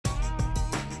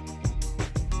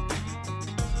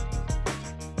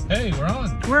Hey, we're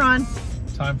on. We're on.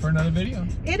 Time for another video.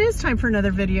 It is time for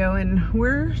another video, and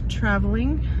we're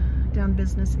traveling down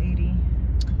Business 80.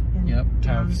 Yep,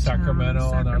 have Sacramento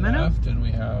on our left, and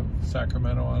we have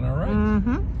Sacramento on our right.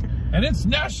 Mm-hmm. And it's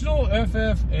National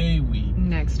FFA week.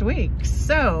 Next week.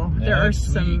 So there are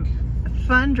some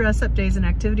fun dress-up days and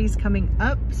activities coming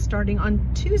up starting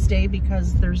on Tuesday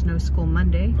because there's no school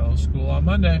Monday. No school on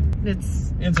Monday.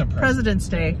 It's a President's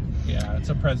Day. Yeah, it's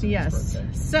a president's birthday.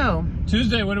 So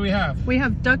Tuesday, what do we have? We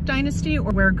have Duck Dynasty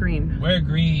or Wear Green. Wear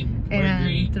Green.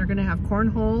 And they're going to have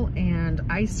cornhole and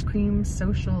ice cream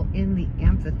social in the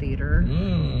amphitheater.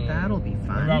 Ooh, that'll be fun.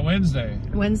 What about Wednesday?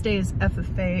 Wednesday is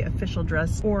FFA official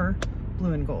dress or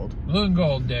blue and gold. Blue and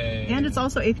gold day. And it's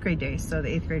also 8th grade day, so the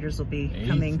 8th graders will be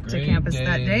coming to campus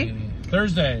that day.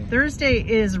 Thursday. Thursday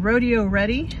is rodeo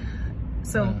ready.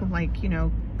 So like, you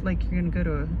know, like you're gonna go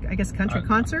to I guess country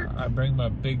concert. I bring my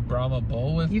big Brahma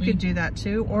bowl with me. You could do that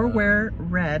too, or wear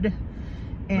red.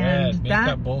 And red. Make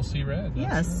that bowl see red.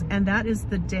 Yes, and that is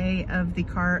the day of the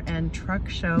car and truck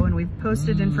show, and we've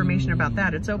posted information about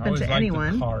that. It's open to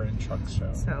anyone. The car and truck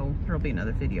show. So there'll be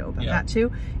another video about that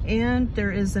too. And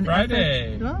there is an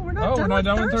Friday. Well, we're not done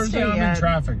with Thursday yet. I'm in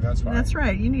traffic. That's why. That's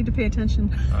right. You need to pay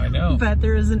attention. I know. But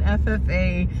there is an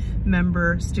FFA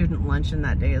member student luncheon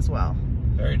that day as well.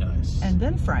 Very nice. And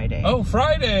then Friday. Oh,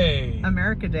 Friday!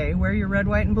 America Day. Wear your red,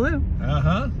 white, and blue.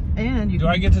 Uh-huh. And do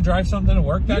I get to drive something to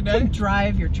work that day? You can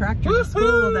drive your tractor to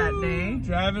school that day.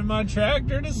 Driving my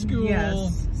tractor to school.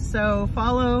 Yes. So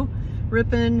follow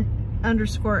Ripon_FFA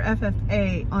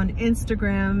on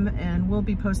Instagram, and we'll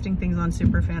be posting things on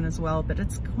Superfan as well, but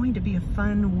it's going to be a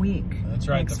fun week. That's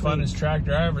right. The funnest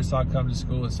tractor I ever saw come to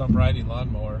school was some riding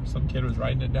lawnmower. Some kid was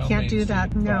riding it down Can't do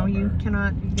that. No, you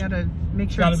cannot. You gotta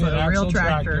make sure it's a real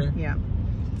tractor. Yeah.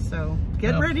 So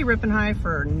get ready, Ripon High,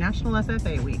 for National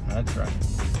FFA week. That's right.